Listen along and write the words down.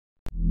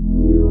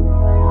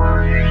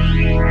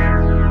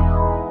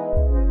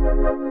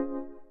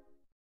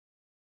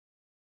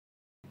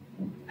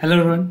Hello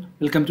everyone,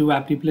 welcome to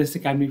Apti Plus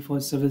Academy for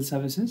Civil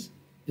Services.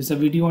 This is a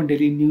video on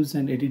daily news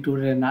and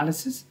editorial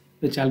analysis,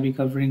 which I'll be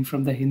covering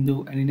from the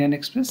Hindu and Indian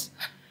Express.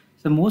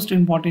 The most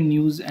important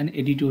news and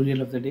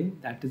editorial of the day,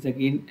 that is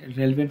again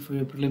relevant for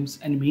your prelims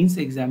and mains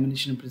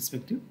examination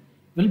perspective,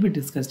 will be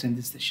discussed in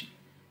this session.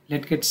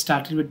 Let's get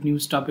started with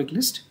news topic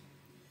list.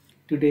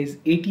 Today is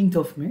 18th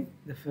of May.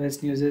 The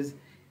first news is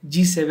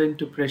G7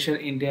 to pressure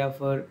India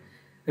for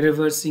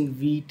reversing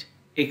wheat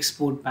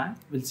export ban.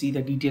 We'll see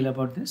the detail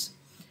about this.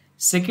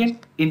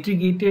 Second,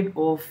 integrated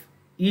of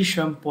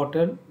e-Shram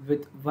portal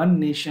with one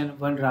nation,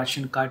 one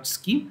ration card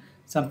scheme,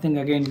 something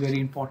again very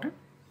important.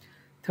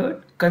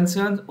 Third,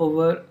 concerns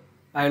over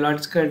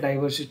biological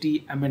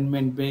diversity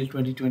amendment bill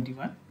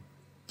 2021.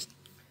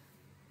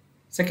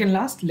 Second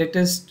last,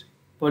 latest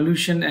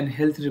pollution and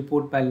health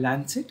report by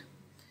Lancet.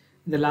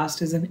 The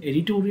last is an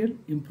editorial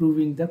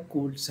improving the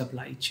cold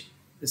supply chain.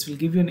 This will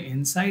give you an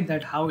insight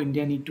that how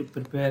India need to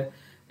prepare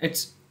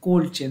its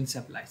cold chain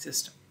supply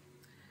system.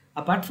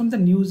 Apart from the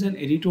news and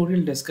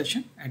editorial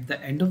discussion, at the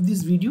end of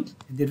this video,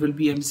 there will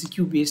be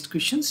MCQ based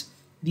questions.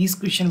 These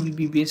questions will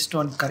be based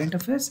on current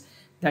affairs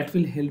that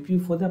will help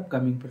you for the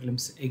upcoming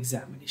prelims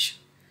examination.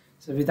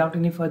 So without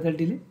any further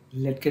delay,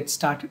 let's get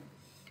started.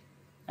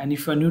 And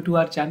if you are new to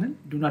our channel,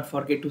 do not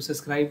forget to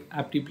subscribe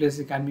Apti Plus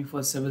Academy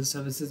for Civil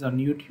Services on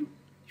YouTube.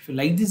 If you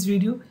like this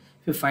video,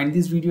 if you find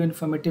this video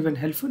informative and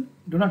helpful,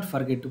 do not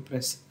forget to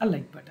press a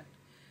like button.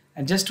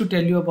 And just to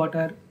tell you about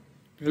our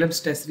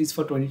prelims test series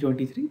for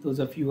 2023, those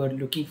of you who are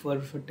looking for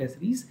test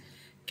series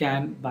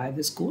can buy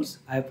this course.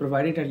 I have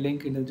provided a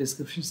link in the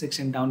description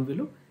section down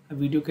below. A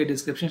video के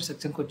description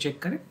section को check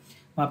करें,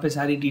 वहाँ पे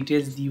सारी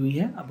details दी हुई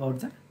है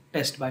about the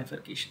test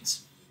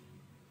bifurcations.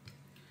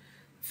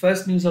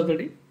 First news of the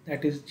day,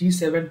 that is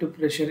G7 to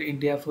pressure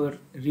India for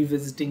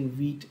revisiting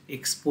wheat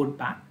export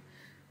ban.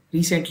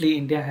 Recently,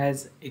 India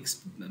has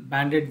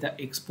banned the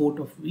export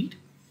of wheat.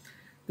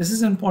 This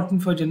is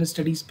important for General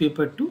Studies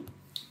Paper 2,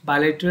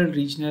 bilateral,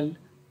 regional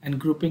and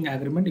grouping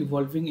agreement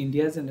involving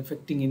India's and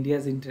affecting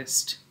India's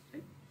interest.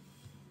 Right?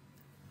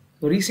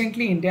 So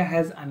recently India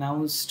has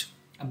announced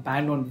a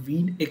ban on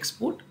wheat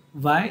export.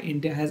 Why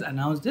India has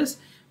announced this?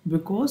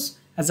 Because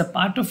as a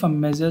part of a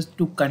measures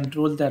to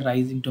control the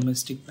rising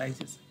domestic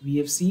prices. We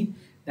have seen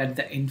that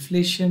the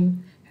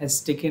inflation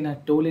has taken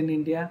a toll in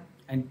India,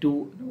 and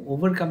to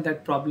overcome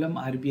that problem,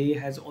 RBI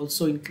has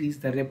also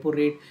increased the repo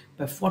rate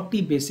by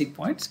 40 basic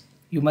points.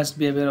 You must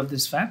be aware of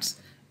these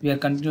facts. We are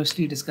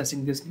continuously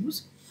discussing this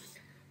news.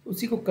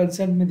 उसी को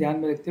concern में ध्यान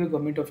में रखते हुए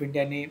government of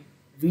India ने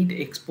wheat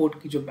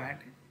export की जो बैन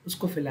है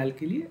उसको फिलहाल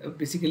के लिए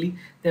basically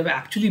they have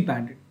actually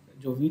band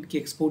जो वीट की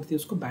एक्सपोर्ट थी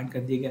उसको बैन कर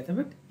दिया गया था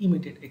with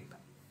immediate effect.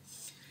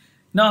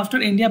 Now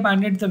after India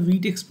बैंडेड the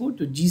wheat export,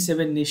 जो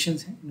G7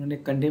 नेशंस हैं उन्होंने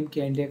कंडेम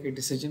किया इंडिया के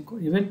डिसीजन को.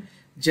 Even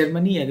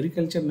Germany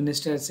agriculture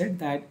minister said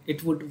that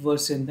it would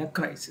version the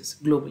crisis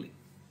globally.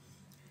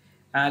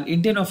 And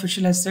Indian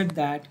official has said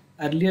that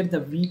earlier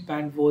the wheat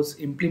ban was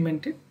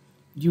implemented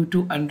due to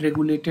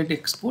unregulated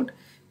export,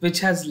 which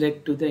has led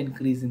to the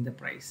increase in the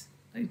price.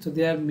 Right? So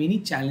there are many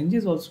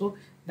challenges also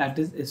that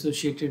is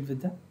associated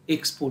with the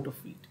export of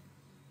wheat.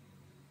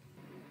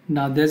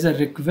 Now there's a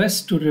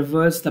request to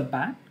reverse the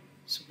ban.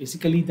 So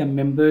basically the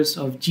members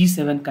of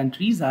G7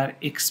 countries are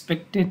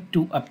expected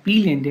to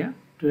appeal India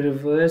to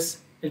reverse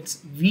its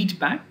wheat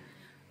ban,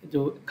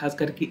 जो खास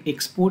करके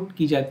export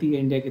की जाती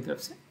है India की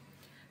तरफ से.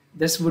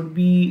 This would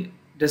be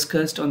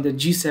discussed on the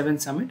G7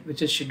 summit,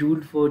 which is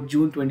scheduled for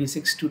June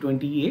 26 to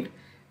 28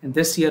 and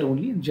this year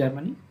only in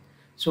Germany.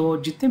 So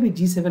जितने भी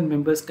G7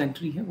 members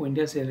country हैं वो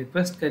इंडिया से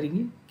रिक्वेस्ट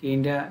करेंगे कि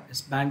इंडिया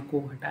इस बैन को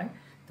हटाए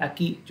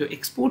ताकि जो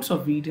एक्सपोर्ट्स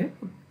ऑफ वीट है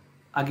वो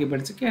आगे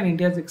बढ़ सके. And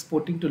India is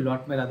exporting to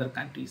lot many other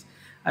countries.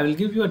 I will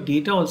give you a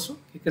data also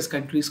कि किस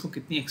कंट्रीज को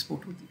कितनी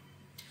एक्सपोर्ट होती है.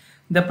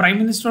 The prime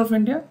minister of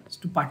India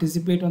is to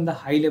participate on the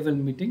high level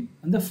meeting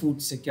on the food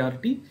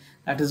security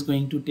that is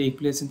going to take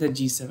place in the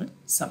G7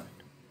 summit.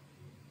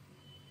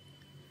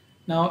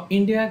 Now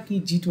India की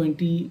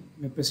G20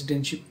 में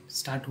presidentship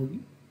start होगी.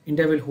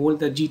 India will hold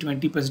the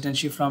G20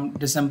 presidency from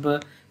December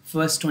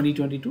 1st,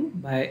 2022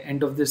 by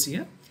end of this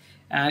year,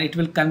 and it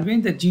will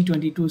convene the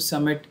G22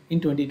 summit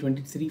in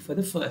 2023 for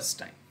the first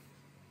time.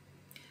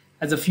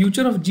 As a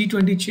future of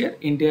G20 chair,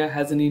 India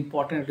has an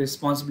important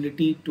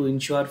responsibility to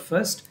ensure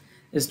first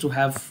is to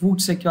have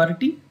food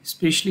security,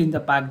 especially in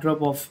the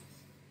backdrop of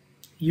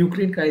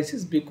Ukraine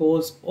crisis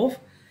because of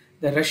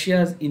the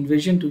Russia's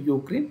invasion to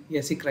Ukraine. ये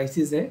ऐसी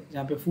crisis है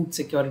जहाँ पे food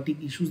security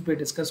issues पे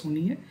discuss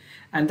होनी है,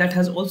 and that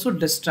has also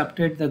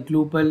disrupted the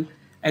global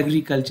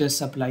agriculture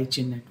supply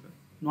chain network.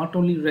 Not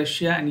only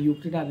Russia and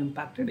Ukraine are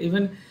impacted,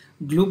 even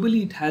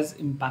globally it has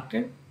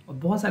impacted. और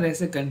बहुत सारे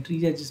ऐसे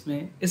countries हैं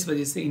जिसमें इस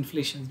वजह से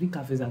inflation भी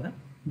काफ़ी ज़्यादा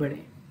बढ़े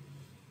हैं.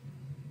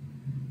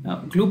 Now,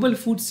 global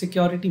food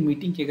security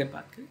meeting की अगर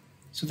बात करें,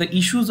 so the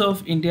issues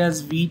of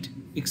India's wheat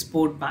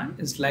export ban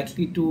is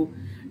likely to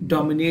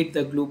dominate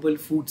the global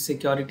food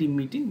security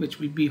meeting, which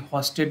will be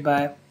hosted by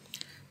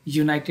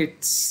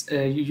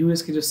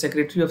US के जो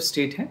Secretary of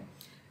State हैं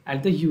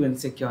at the UN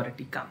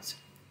Security Council.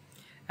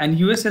 And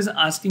US is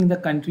asking the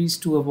countries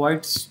to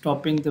avoid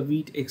stopping the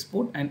wheat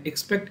export and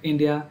expect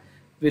India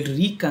will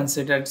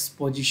reconsider its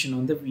position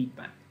on the wheat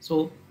ban.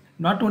 So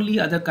not only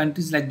other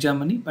countries like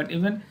Germany, but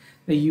even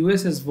the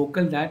US is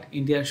vocal that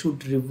India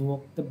should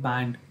revoke the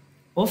ban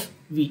of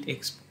wheat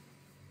export.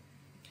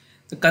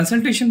 The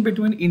consultation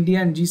between India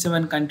and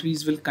G7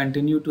 countries will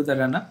continue to the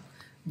run-up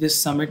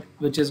this summit,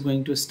 which is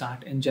going to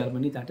start in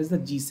Germany, that is the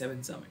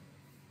G7 summit.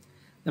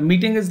 The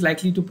meeting is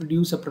likely to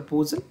produce a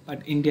proposal,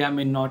 but India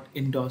may not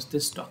endorse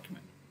this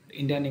document.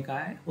 India ने कहा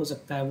है हो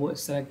सकता है वो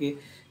इस तरह के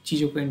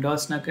चीज़ों को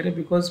endorse ना करे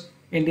because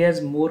India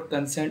is more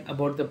concerned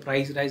about the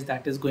price rise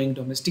that is going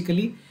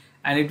domestically,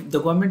 and the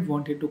government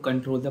wanted to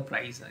control the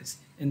price rise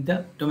in the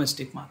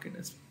domestic market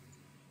as well.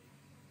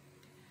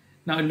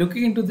 Now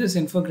looking into this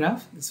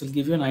infograph, this will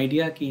give you an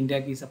idea कि India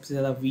की सबसे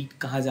ज़्यादा wheat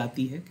कहाँ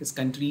जाती है, किस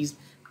countries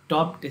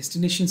top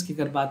destinations की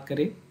अगर बात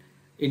करें.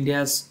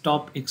 India's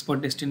top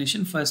export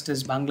destination first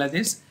is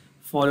Bangladesh,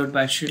 followed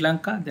by Sri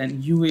Lanka,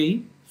 then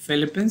UAE,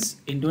 Philippines,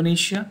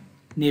 Indonesia,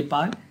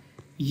 Nepal,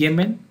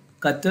 Yemen,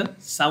 Qatar,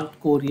 South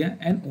Korea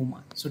and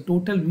Oman. So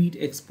total wheat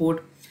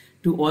export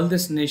to all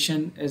this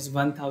nation is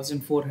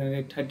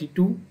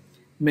 $1,432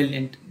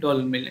 million.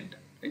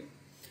 Right?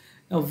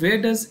 Now where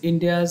does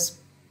India's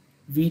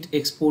wheat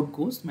export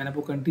goes? मैंने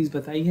आपको countries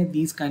बताई है.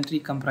 These country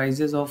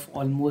comprises of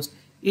almost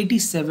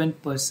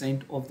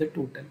 87% of the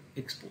total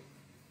export.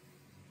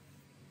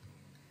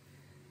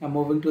 Now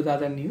moving to the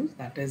other news,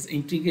 that is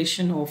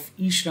integration of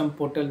e-Shram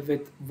portal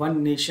with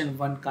One Nation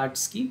One Card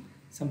scheme.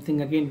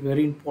 Something again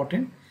very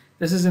important.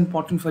 This is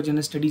important for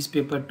General Studies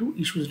paper 2,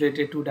 issues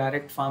related to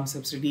direct farm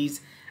subsidies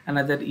and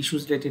other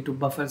issues related to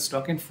buffer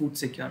stock and food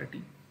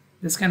security.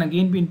 This can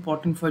again be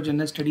important for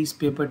General Studies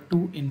paper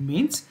 2 in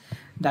mains,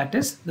 that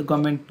is the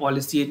government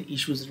policy and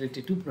issues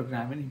related to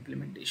program and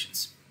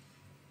implementations.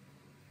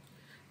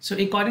 So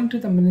according to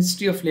the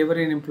Ministry of Labour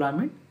and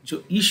Employment,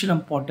 जो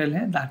e-Shram portal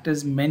है, that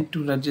is meant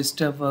to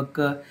register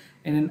worker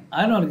in an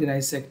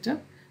unorganized sector,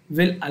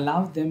 will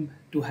allow them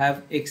to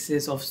have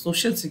access of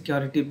social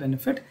security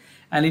benefit,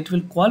 and it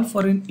will call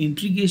for an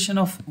integration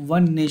of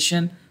One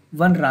Nation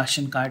One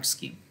Ration Card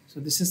scheme. So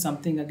this is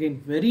something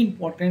again very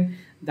important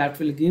that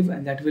will give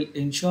and that will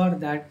ensure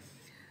that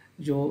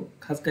जो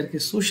खास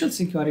करके social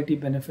security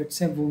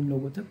benefits है वो उन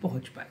लोगों तक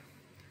पहुंच पाए.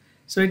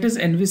 So it is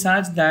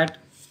envisaged that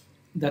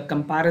the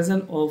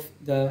comparison of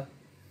the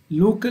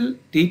local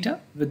data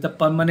with the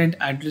permanent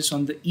address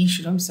on the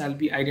e-Shram shall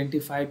be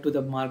identified to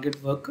the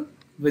market worker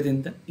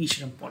within the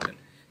e-Shram portal.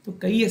 तो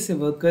कई ऐसे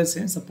workers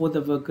हैं, suppose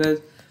the worker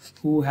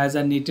who has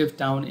a native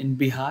town in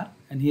Bihar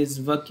and he is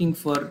working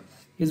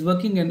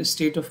in the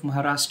state of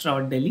Maharashtra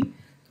or Delhi,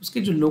 तो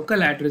उसके जो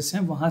local address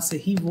हैं वहाँ से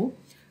ही वो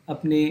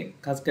अपने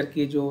खास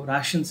करके जो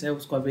rations है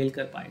उसको avail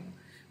कर पाएगा.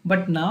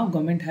 But now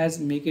government has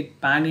make it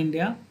pan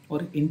India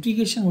और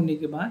integration होने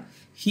के बाद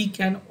he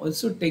can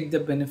also take the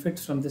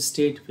benefits from the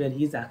state where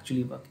he is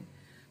actually working.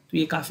 तो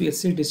ये काफ़ी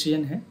अच्छी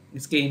decision है,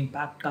 इसके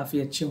impact काफ़ी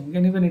अच्छे होंगे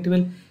and even it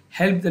will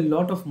help the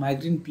lot of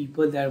migrant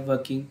people that are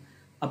working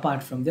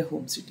apart from their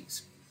home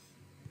cities.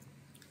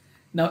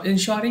 Now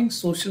ensuring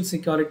social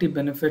security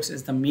benefits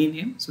is the main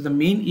aim. So the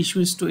main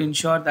issue is to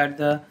ensure that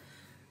the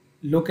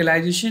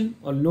localization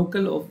or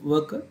local of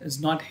worker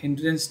is not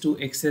hindrance to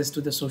access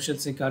to the social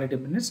security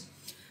benefits.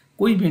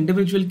 कोई भी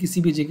individual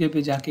किसी भी जगह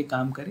पे जाके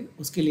काम करे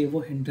उसके लिए वो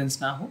हिंड्रेंस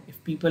ना हो. If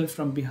people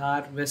from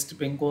Bihar, waste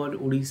Bengal,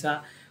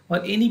 Orissa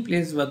और any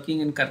place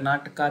working in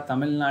Karnataka,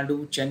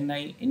 Tamil Nadu,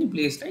 Chennai, any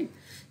place, right,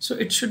 so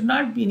it should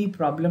not be any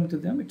problem to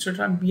them, it should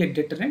not be a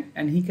deterrent,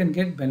 and he can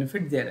get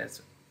benefit there as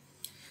well.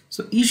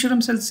 So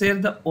e-Shram shall share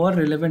the all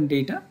relevant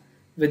data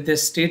with the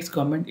state's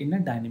government in a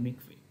dynamic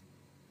way.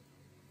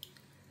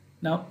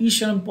 Now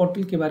e-Shram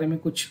portal के बारे में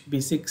कुछ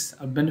basics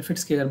और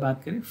benefits की अगर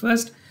बात करें,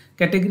 first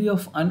category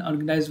of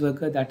unorganized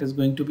worker that is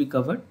going to be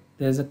covered.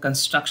 There is a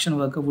construction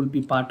worker will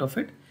be part of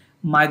it,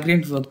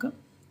 migrant worker,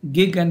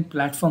 gig and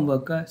platform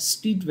worker,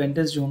 street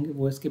vendors जो होंगे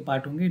वो इसके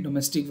part होंगे,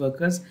 domestic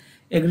workers,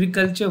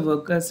 agriculture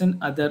workers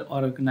and other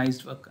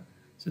organized worker.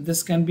 So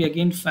this can be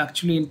again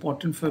factually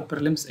important for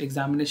prelims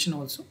examination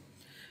also.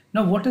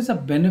 Now what is the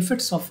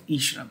benefits of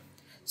e-Shram?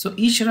 So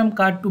e-Shram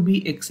card to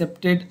be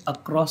accepted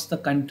across the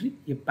country,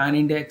 ये pan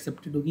India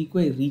accepted होगी,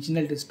 कोई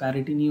regional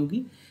disparity नहीं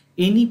होगी.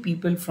 Any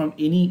people from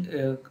any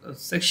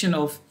section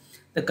of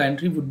the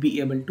country would be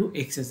able to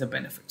access the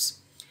benefits.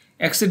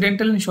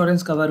 Accidental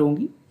insurance cover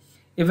होंगी.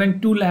 Even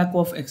 2 lakh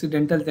of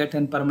accidental death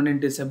and permanent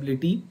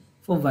disability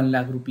for 1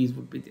 lakh rupees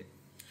would be there.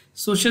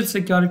 Social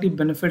security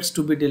benefits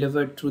to be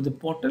delivered through the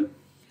portal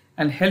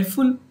and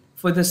helpful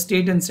for the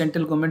state and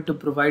central government to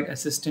provide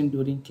assistance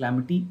during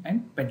calamity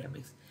and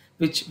pandemics,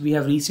 which we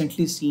have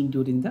recently seen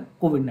during the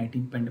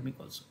COVID-19 pandemic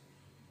also.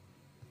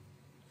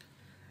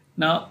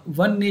 Now,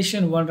 One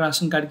Nation One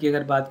Ration Card की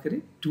अगर बात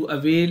करें, to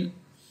avail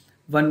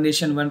One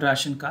Nation One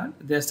Ration Card,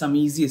 there are some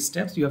easy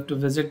steps. You have to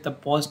visit the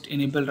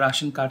post-enabled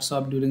ration card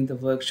shop during the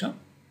workshop,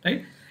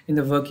 right, in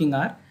the working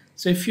hour.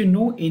 So if you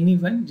know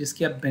anyone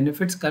जिसके आप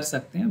benefits कर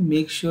सकते हैं,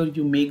 make sure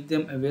you make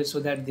them aware so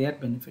that they are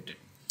benefited.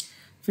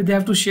 फिर they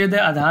have to share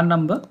their Aadhaar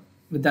number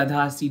with the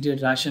Aadhaar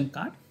seeded ration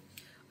card.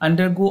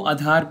 undergo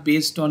Aadhaar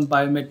based on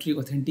biometric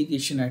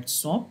authentication at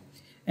SOP,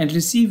 and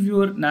receive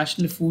your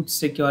National Food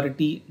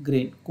Security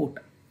grain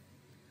quota.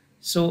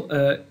 So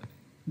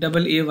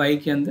AAY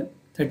के अंदर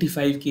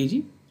 35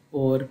 kg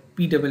और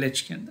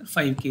PHH के अंदर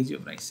 5 kg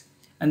of rice,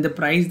 and the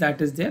price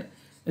that is there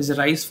is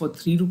rice for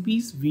 3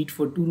 rupees, wheat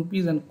for 2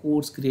 rupees, and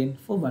coarse grain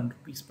for 1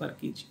 rupees per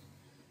kg.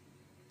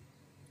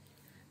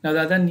 Now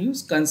the other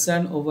news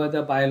concern over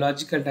the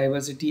Biological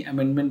Diversity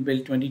Amendment Bill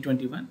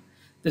 2021.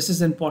 This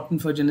is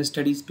important for General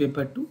Studies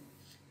paper 2.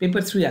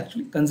 Paper 3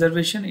 actually,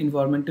 Conservation,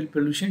 Environmental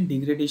Pollution,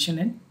 Degradation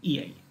and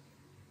EIA.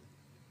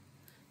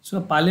 So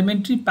a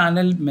parliamentary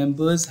panel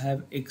members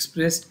have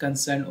expressed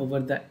concern over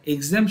the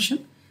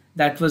exemption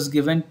that was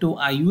given to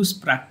Ayush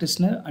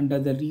practitioner under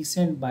the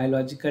recent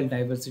Biological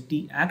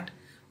Diversity Act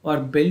or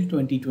Bill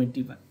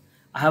 2021.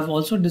 I have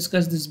also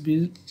discussed this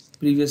bill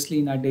previously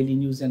in our daily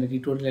news and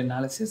editorial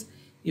analysis.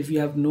 If you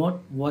have not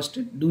watched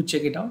it, do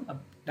check it out.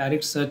 आप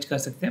direct search कर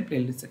सकते हैं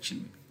playlist section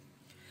में.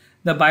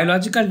 The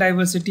Biological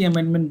Diversity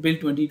Amendment Bill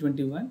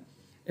 2021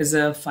 is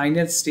a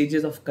final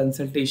stages of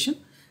consultation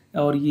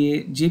और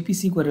ये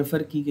JPC को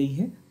refer की गई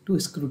है to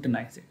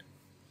scrutinize it.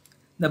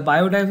 The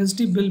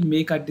Biodiversity Bill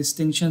make a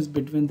distinctions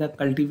between the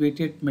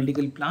cultivated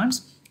medical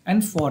plants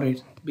and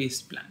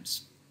forest-based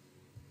plants.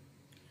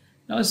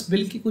 Now, इस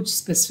bill के कुछ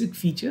specific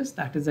features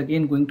that is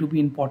again going to be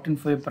important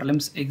for your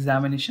prelims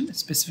examination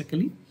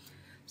specifically.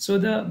 So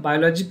the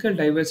Biological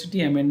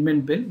Diversity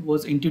Amendment Bill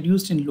was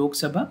introduced in Lok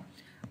Sabha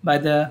by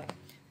the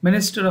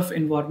Minister of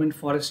Environment,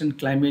 Forest and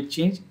Climate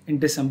Change in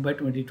December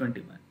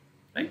 2021,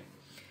 right?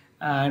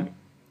 And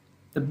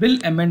the bill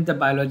amend the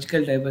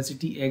Biological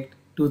Diversity Act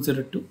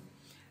 202,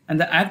 and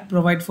the act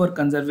provide for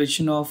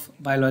conservation of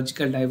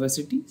biological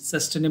diversity,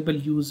 sustainable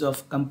use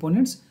of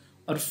components,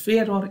 or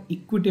fair or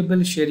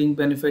equitable sharing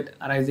benefit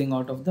arising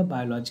out of the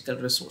biological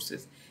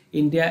resources.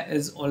 India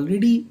is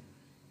already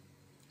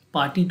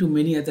party to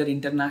many other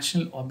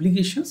international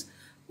obligations.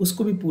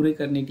 उसको भी पूरे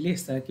करने के लिए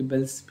इस तरह के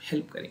bills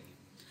help करेंगे.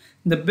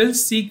 The bill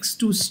seeks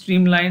to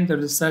streamline the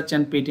research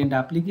and patent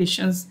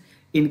applications,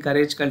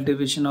 encourage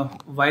cultivation of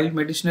wild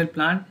medicinal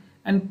plant,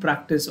 and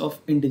practice of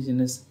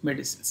indigenous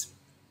medicines.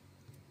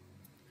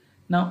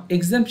 Now,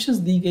 exemptions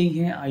दी गई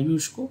हैं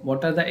आयुष को.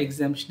 What are the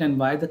exemption and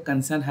why the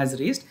concern has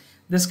raised?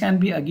 This can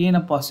be again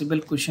a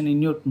possible question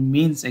in your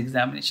mains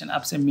examination.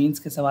 आपसे mains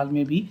के सवाल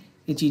में भी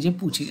ये चीजें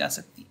पूछी जा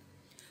सकती हैं.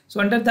 So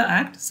under the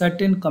act,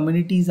 certain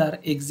communities are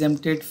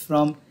exempted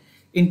from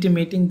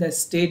intimating the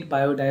State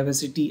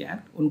Biodiversity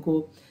Act.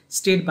 उनको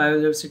State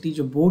Biodiversity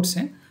जो boards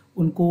हैं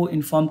उनको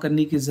inform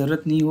करने की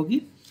ज़रूरत नहीं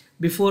होगी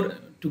before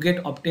to get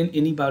obtain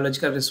any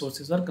biological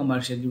resources or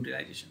commercial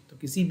utilization. तो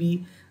किसी भी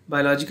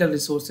biological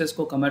resources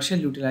को commercial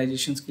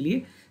utilizations के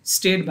लिए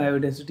State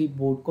Biodiversity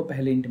Board को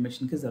पहले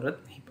intimation की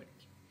ज़रूरत नहीं पड़ेगी.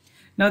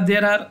 Now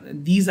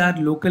these are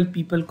local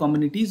people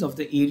communities of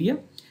the area,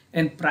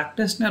 and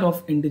practitioner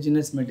of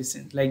indigenous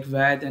medicine like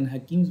Vaid and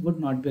Hakims would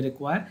not be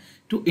required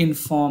to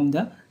inform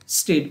the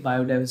state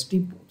biodiversity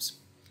boards.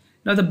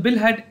 Now the bill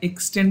had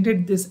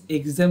extended this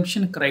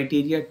exemption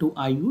criteria to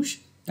Ayush,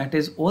 that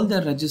is all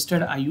the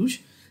registered Ayush,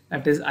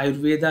 that is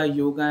Ayurveda,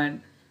 Yoga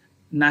and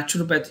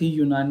Naturopathy,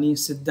 Unani,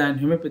 Siddha and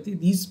Homeopathy.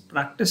 These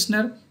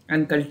practitioner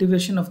and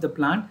cultivation of the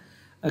plant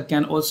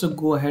can also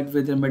go ahead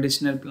with the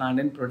medicinal plant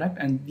and product,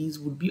 and these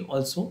would be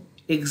also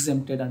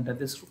exempted under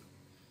this rule.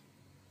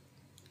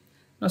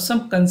 Now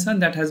some concern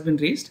that has been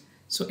raised.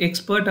 So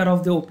experts are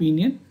of the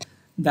opinion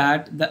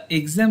that the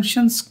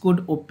exemptions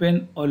could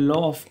open a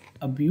law of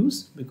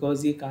abuse,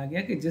 because ये कहा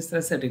गया कि जिस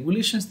तरह से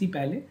regulations थी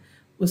पहले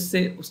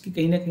उससे उसकी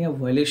कहीं ना कहीं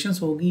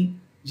violations होगी.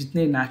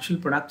 जितने natural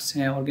products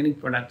हैं, organic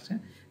products हैं,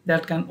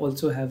 that can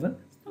also have a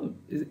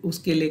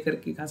उसके लेकर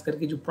के खास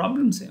करके जो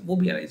problems हैं वो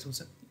भी arise हो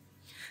सकती हैं.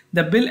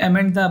 The bill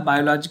amend the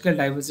Biological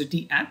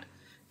Diversity Act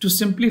to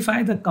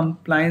simplify the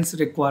compliance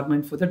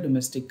requirement for the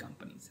domestic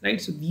companies,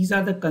 right? So these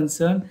are the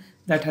concern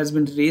that has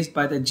been raised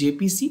by the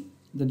JPC,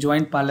 the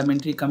Joint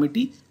Parliamentary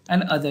Committee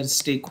and other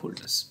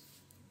stakeholders.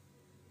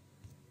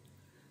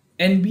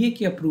 NBA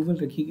की approval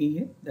रखी गई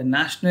है, the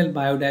National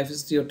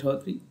Biodiversity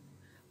Authority,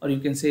 or you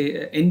can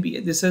say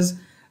NBA.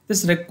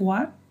 This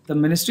required, the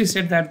ministry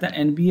said that the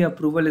NBA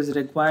approval is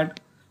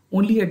required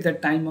only at the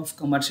time of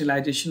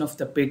commercialization of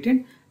the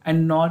patent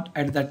and not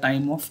at the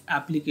time of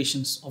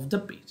applications of the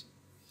patent.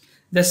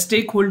 The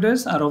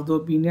stakeholders are of the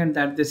opinion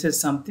that this is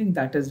something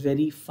that has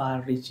very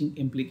far-reaching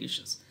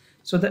implications.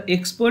 So the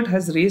expert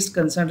has raised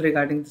concern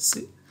regarding this,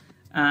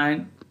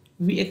 and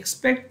we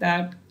expect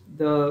that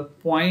the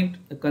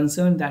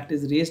concern that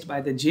is raised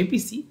by the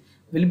JPC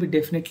will be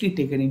definitely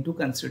taken into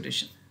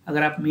consideration.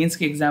 अगर आप mains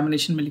के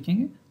examination में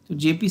लिखेंगे तो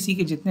JPC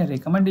के जितने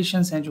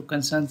recommendations हैं, जो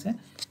concerns हैं,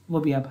 वो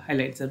भी आप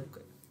highlight जरूर करें.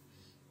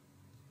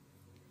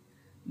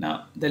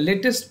 Now, the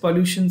latest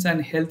pollutions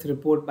and health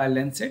report by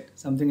Lancet,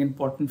 something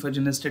important for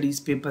General Studies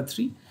paper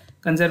 3,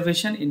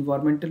 conservation,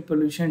 environmental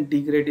pollution,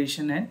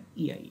 degradation and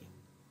EIA.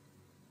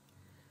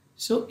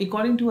 So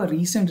according to a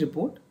recent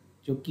report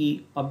जो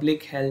कि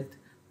public health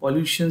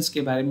pollutions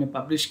के बारे में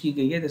publish की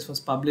गई है, this was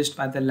published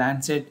by the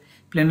Lancet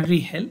Plenary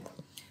Health.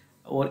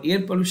 और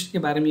air pollution के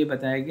बारे में ये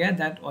बताया गया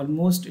that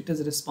almost it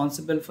is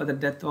responsible for the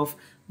death of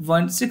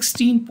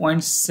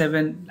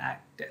 16.7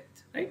 lakh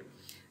death, right.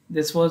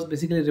 This was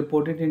basically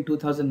reported in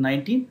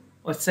 2019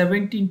 और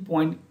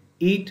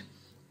 17.8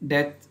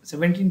 death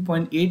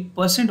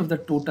 17.8% of the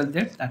total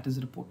death that is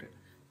reported.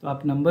 तो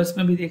आप नंबर्स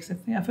में भी देख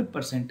सकते हैं या फिर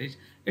percentage.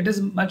 It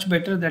is much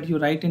better that you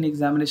right in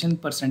examination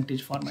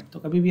percentage format. तो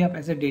कभी भी आप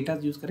ऐसे डेटा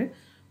यूज़ करें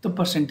तो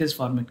परसेंटेज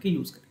फॉर्मेट के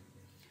यूज़ करें.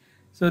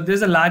 So there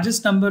is the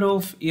largest number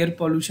of air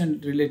pollution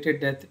related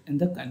death in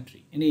the country,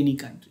 in any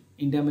country.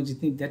 India में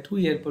जितनी डेथ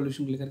हुई एयर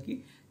पोल्यूशन को लेकर के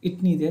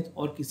इतनी डेथ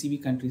और किसी भी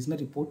कंट्रीज में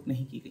रिपोर्ट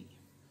नहीं की गई है.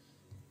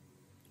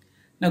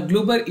 ना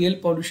ग्लोबल एयर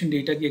पोल्यूशन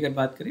डेटा की अगर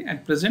बात करें,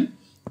 at present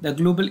the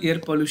global air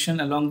pollution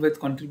along with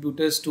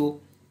contributors to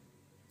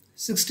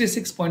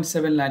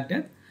 66.7 lakh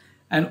death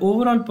and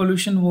overall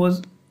pollution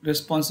was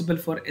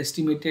responsible for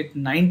estimated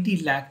 90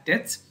 lakh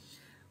deaths.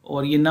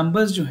 और ये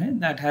नंबर्स जो हैं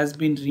that has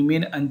been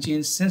remain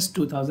unchange since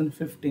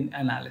 2015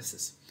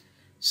 analysis.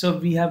 So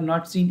we have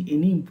not seen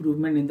any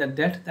improvement in the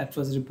death that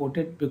was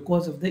reported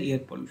because of the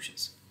air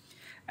pollutions.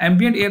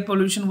 Ambient air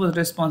pollution was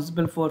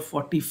responsible for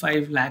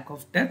 45 lakh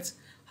of deaths.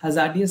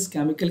 Hazardous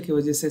chemical की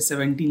वजह से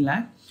 17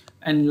 lakh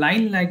and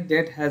 9 lakh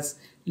death has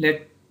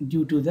lead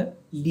due to the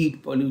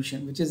lead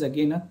pollution which is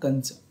again a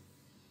concern.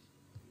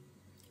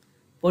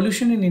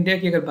 Pollution in India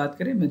की अगर बात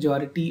करें,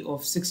 majority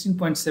of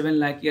 16.7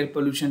 lakh air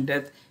pollution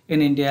death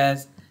in India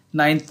is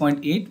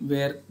 9.8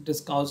 where it is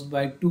caused by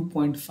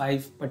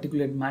 2.5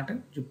 particulate matter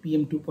जो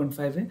PM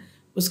 2.5 है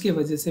उसके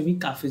वजह से भी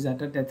काफ़ी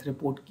ज़्यादा डेथ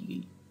रिपोर्ट की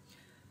गई.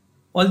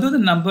 Although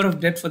the number of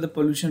death for the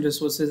pollution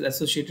resources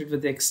associated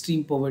with the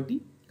extreme poverty,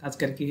 खास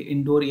करके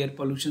इंडोर एयर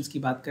पोल्यूशन की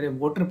बात करें,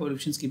 वाटर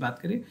पोल्यूशन की बात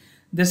करें,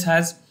 this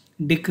has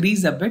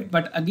decreased a bit,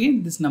 but again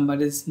this number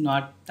is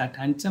not that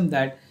handsome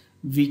that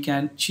we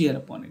can cheer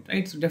upon it,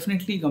 right? So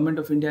definitely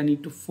government of India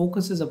need to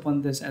focuses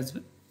upon this as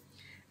well.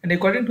 And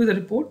according to the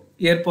report,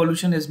 air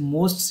pollution is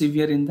most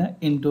severe in the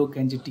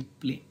Indo-Gangetic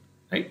plain,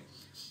 right?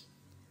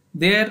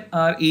 There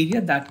are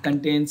area that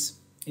contains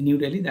New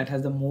Delhi that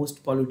has the most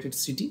polluted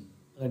city.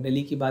 अगर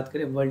दिल्ली की बात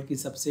करें, world की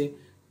सबसे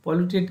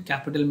polluted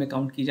capital में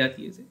count की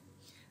जाती है इसे.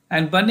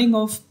 And burning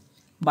of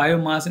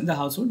biomass in the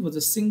household was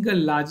the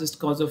single largest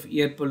cause of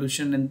air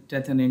pollution and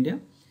death in India,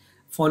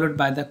 followed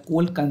by the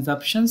coal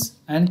consumptions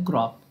and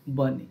crop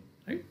burning.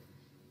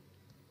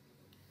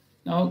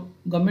 Now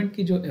government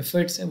की जो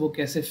efforts है वो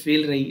कैसे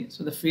fail रही है.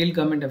 So the fail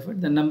government effort,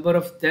 the number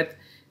of death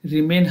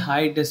remain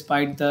high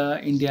despite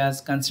the India's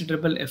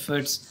considerable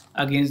efforts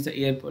against the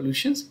air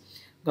pollutions.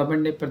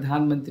 Government ने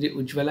प्रधानमंत्री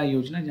उज्ज्वला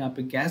योजना जहाँ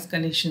पे गैस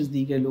कनेक्शंस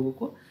दी गए लोगों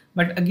को,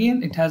 but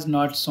again it has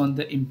not Son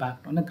the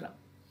impact on the ground.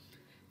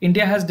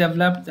 India has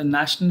developed the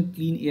national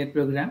clean air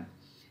programme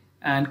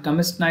and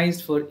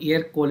commissioned for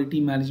air quality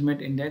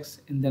management index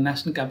in the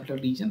national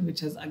capital region,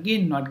 which has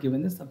again not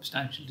given a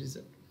substantial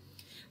result.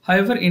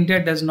 However, India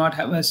does not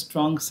have a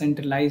strong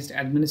centralized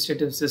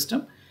administrative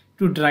system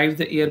to drive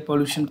the air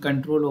pollution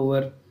control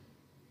over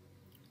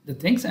the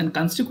things, and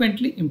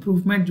consequently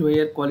improvement जो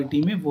air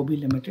quality में वो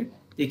भी limited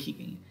देखी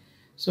गई है.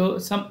 So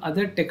some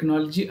other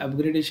technology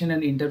upgradation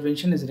and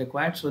intervention is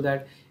required so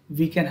that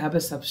we can have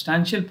a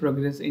substantial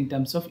progress in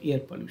terms of air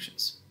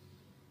pollutions.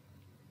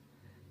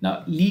 Now,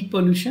 lead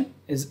pollution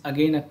is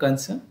again a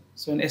concern.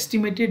 So an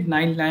estimated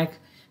 9 lakh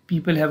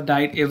people have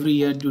died every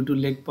year due to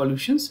lead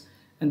pollutions.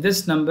 And this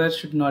number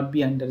should not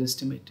be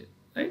underestimated,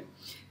 right?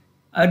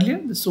 Earlier,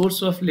 the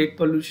source of lead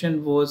pollution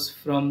was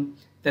from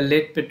the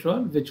lead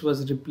petrol, which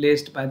was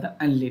replaced by the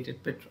unleaded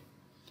petrol.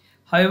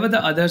 However,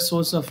 the other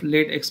source of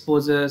lead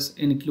exposures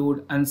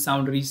include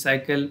unsound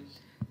recycle,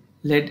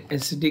 lead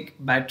acidic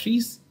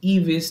batteries,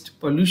 e-waste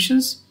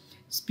pollutions,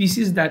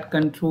 species that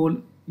control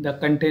the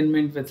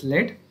containment with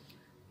lead,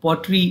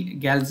 pottery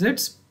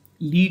gadgets,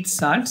 lead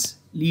salts,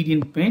 lead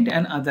in paint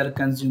and other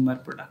consumer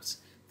products.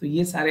 तो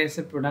ये सारे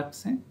ऐसे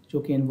products हैं जो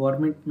कि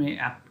environment में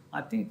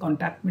आते हैं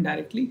कॉन्टैक्ट में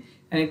directly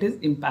and it is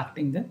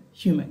impacting the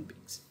human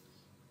beings.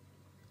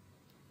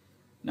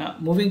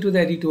 Now moving to the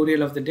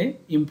editorial of the day,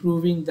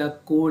 improving the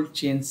cold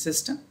chain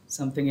system,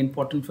 something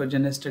important for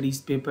general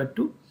studies paper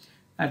 2,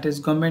 that is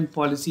government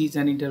policies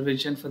and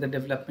intervention for the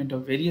development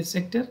of various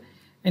sector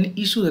and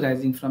issues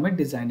arising from a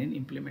design and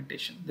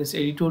implementation. This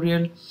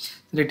editorial is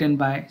written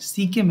by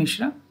C.K.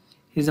 Mishra.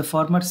 He is a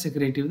former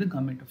secretary of the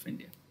government of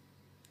India.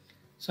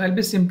 So I'll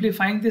be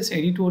simplifying this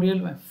editorial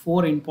by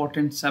 4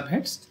 important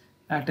subheads.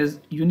 That is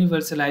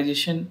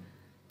universalization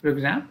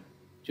program,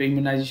 जो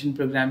immunization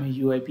program है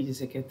UIP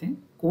जिसे कहते हैं,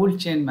 cold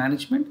chain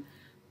management,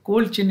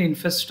 cold chain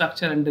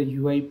infrastructure under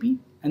UIP,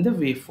 and the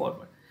way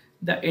forward.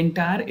 The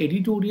entire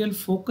editorial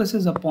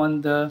focuses upon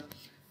the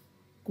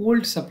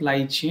cold supply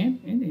chain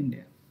in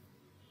India.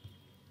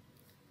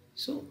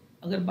 So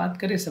अगर बात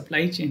करें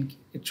supply chain की,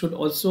 it should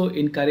also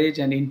encourage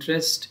an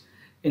interest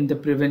in the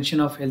prevention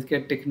of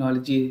healthcare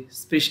technology,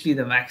 especially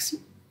the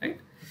vaccine, right?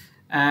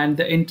 And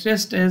the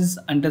interest is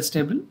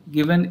understandable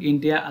given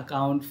India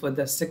account for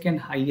the second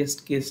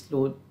highest case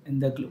load in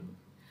the globe.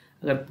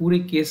 अगर पूरे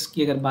case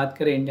की अगर बात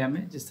करें India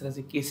में, जिस तरह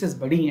से केसेस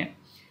बढ़ी हैं,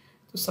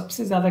 तो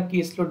सबसे ज़्यादा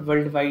case load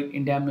world wide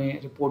India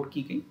में रिपोर्ट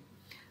की गई.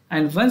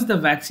 And once the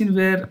vaccine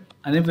were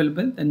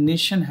unavailable, the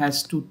nation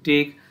has to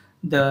take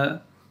the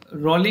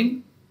rolling,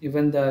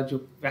 even the जो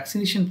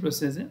वैक्सीनेशन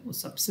प्रोसेस है वो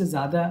सबसे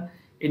ज़्यादा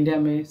इंडिया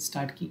में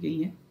स्टार्ट की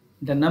गई है.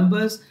 The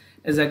numbers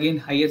is again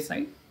higher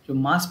side, जो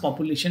मास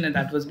पॉपुलेशन है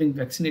that was being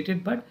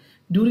vaccinated, but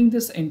during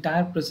this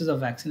entire process of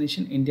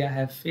vaccination India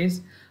have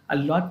faced a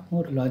lot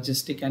more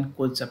logistic and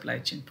cold supply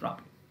chain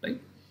problem,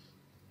 right.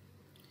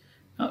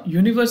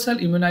 Universal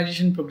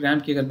immunisation programme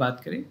की अगर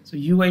बात करें, so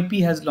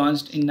UIP has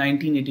launched in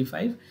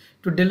 1985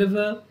 to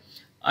deliver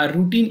a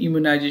routine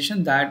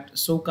immunization that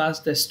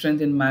showcased the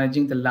strength in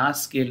managing the large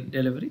scale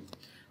delivery.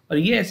 और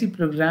ये ऐसी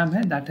programme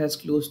है that has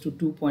close to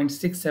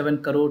 2.67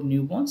 crore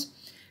newborns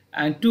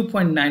and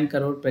 2.9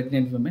 crore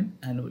pregnant women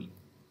annually.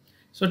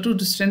 So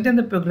to strengthen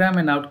the program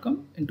and outcome,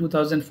 in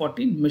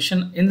 2014,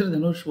 Mission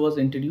Indradhanush was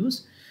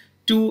introduced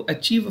to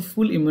achieve a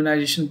full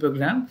immunization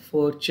program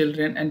for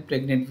children and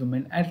pregnant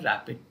women at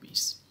rapid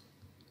pace.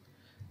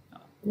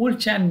 Cold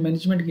chain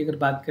management की अगर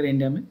बात करें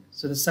India में,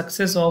 so the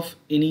success of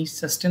any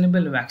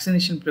sustainable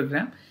vaccination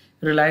program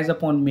relies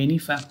upon many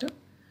factors.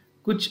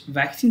 कुछ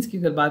vaccines की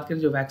अगर बात करें,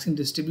 जो वैक्सीन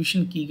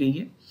डिस्ट्रीब्यूशन की गई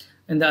है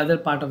in the other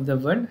part of the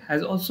world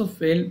has also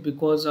failed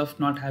because of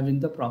not having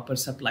the proper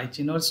supply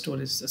chain or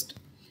storage system.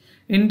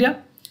 India,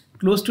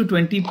 close to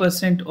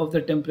 20% of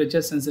the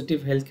temperature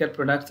sensitive healthcare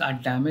products are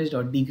damaged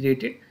or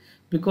degraded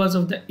because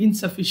of the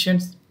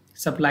insufficient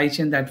supply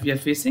chain that we are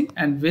facing,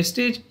 and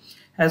wastage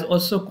has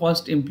also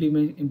caused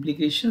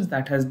implications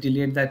that has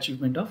delayed the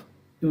achievement of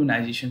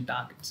immunization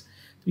targets.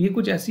 तो ये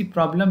कुछ ऐसी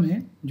problem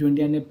है जो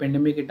India ने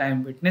pandemic के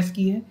time witness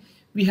की है.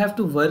 We have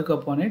to work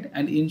upon it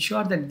and ensure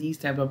that these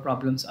type of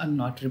problems are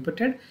not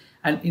repeated,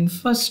 and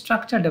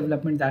infrastructure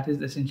development that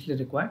is essentially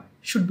required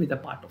should be the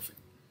part of it.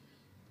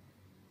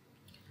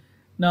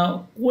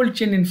 Now, cold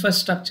chain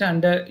infrastructure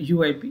under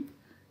UIP.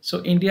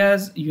 So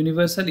India's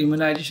universal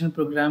immunization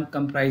program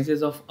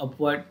comprises of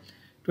upward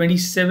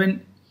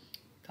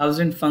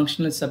 27,000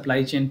 functional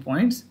supply chain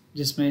points,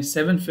 जिसमें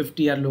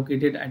 750 are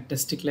located at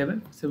district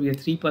level, so we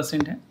are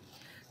 3% है.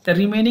 The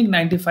remaining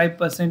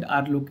 95%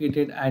 are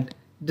located at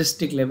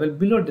district level,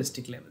 below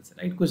district level से,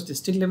 right. कुछ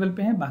district level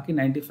पे हैं, बाकी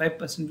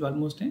 95% जो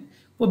almost हैं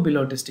वो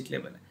बिलो डिस्ट्रिक्ट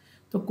लेवल है.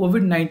 तो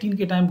कोविड-19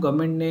 के टाइम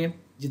गवर्नमेंट ने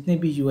जितने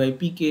भी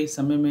UIP के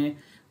समय में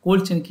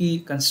कोल्ड चेन की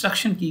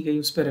कंस्ट्रक्शन की गई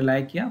उस पर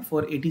रिलाई किया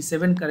फॉर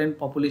 87 करेंट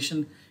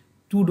पॉपुलेशन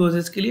 2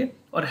 डोजेस के लिए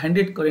और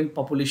 100 current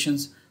population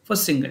for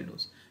single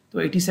dose.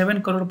 तो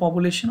 87 करोड़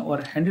पॉपुलेशन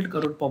और 100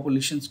 करोड़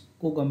पॉपुलेशन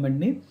को गवर्नमेंट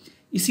ने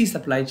इसी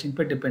सप्लाई चेन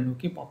पर डिपेंड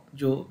होकर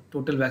जो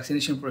टोटल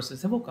वैक्सीनेशन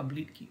प्रोसेस है वो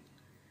कंप्लीट की.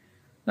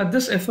 Now,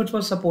 this effort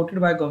was supported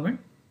by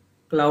government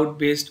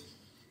cloud-based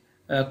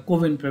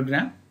CoWIN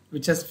program,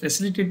 which has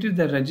facilitated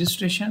the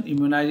registration,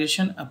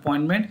 immunization,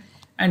 appointment,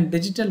 and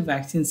digital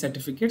vaccine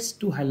certificates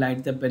to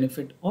highlight the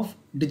benefit of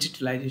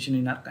digitalization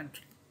in our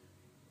country.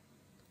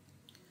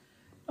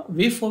 Now,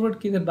 way forward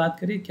की अगर बात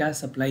करें, क्या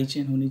supply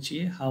chain होनी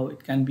चाहिए, how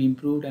it can be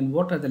improved, and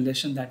what are the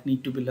lessons that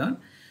need to be learned.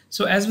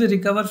 So, as we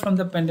recover from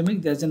the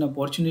pandemic, there's an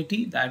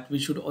opportunity that we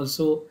should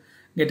also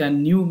get a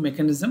new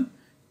mechanism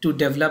to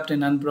develop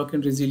an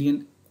unbroken,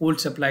 resilient cold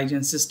supply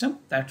chain system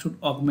that should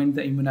augment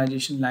the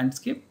immunization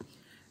landscape.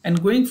 And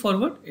going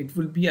forward, it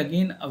will be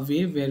again a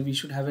way where we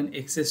should have an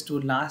access to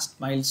last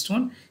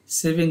milestone,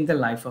 saving the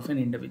life of an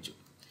individual.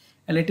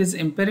 And it is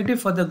imperative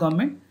for the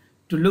government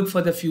to look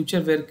for the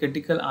future where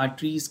critical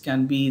arteries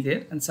can be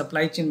there and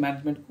supply chain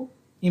management को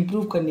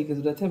improve करने की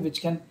ज़रूरत है,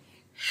 which can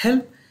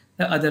help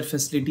the other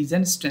facilities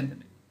and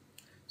strengthen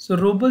it. So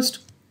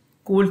robust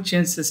cold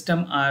chain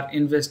system are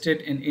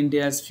invested in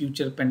India's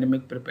future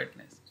pandemic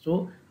preparedness. So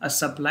a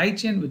supply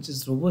chain which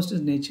is robust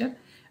in nature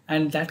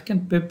and that can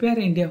prepare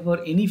India for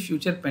any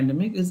future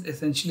pandemic is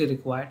essentially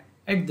required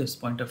at this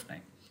point of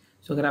time.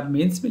 So अगर आप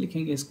mains में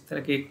लिखेंगे इस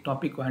तरह के एक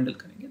topic को handle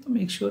करेंगे तो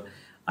मेक श्योर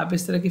आप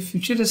इस तरह के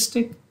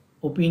फ्यूचरिस्टिक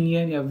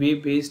ओपिनियन या वे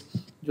बेस्ड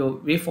जो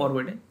वे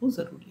फॉरवर्ड है वो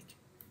ज़रूर लिखें.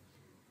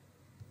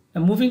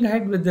 Now moving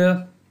ahead with the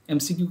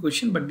MCQ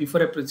question, but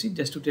before I proceed,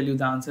 just to tell you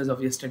the answers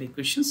of yesterday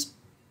questions.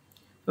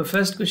 For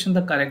first question,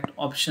 the correct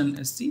option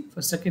is C.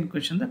 For second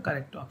question, the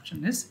correct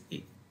option is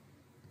A.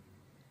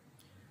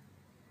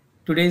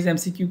 Today's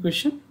MCQ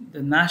question,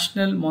 the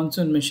National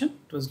Monsoon Mission,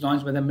 it was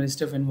launched by the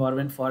Ministry of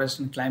Environment, Forest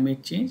and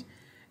Climate Change.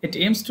 It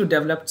aims to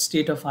develop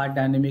state-of-art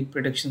dynamic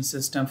prediction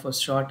system for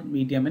short,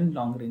 medium and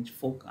long range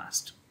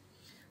forecast.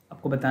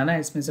 आपको बताना है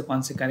इसमें से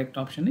कौन से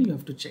correct option है, you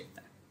have to check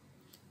that.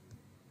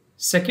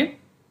 Second,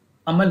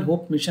 Amal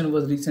Hope Mission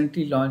was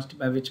recently launched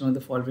by which one of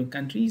the following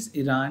countries?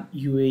 Iran,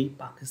 UAE,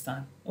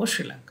 Pakistan or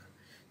Sri Lanka.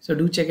 So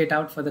do check it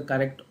out for the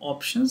correct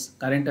options.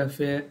 Current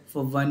affair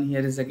for one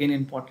here is again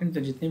important.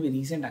 तो जितने भी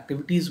recent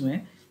activities हुए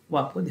हैं वो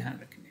आपको ध्यान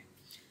रखने हैं.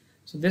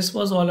 So this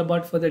was all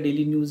about for the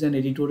daily news and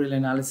editorial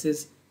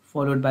analysis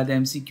followed by the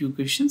MCQ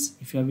questions.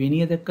 If you have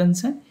any other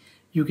concern,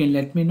 you can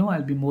let me know.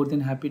 I'll be more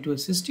than happy to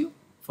assist you.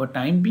 For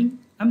time being,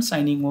 I'm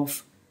signing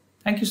off.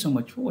 Thank you so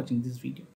much for watching this video.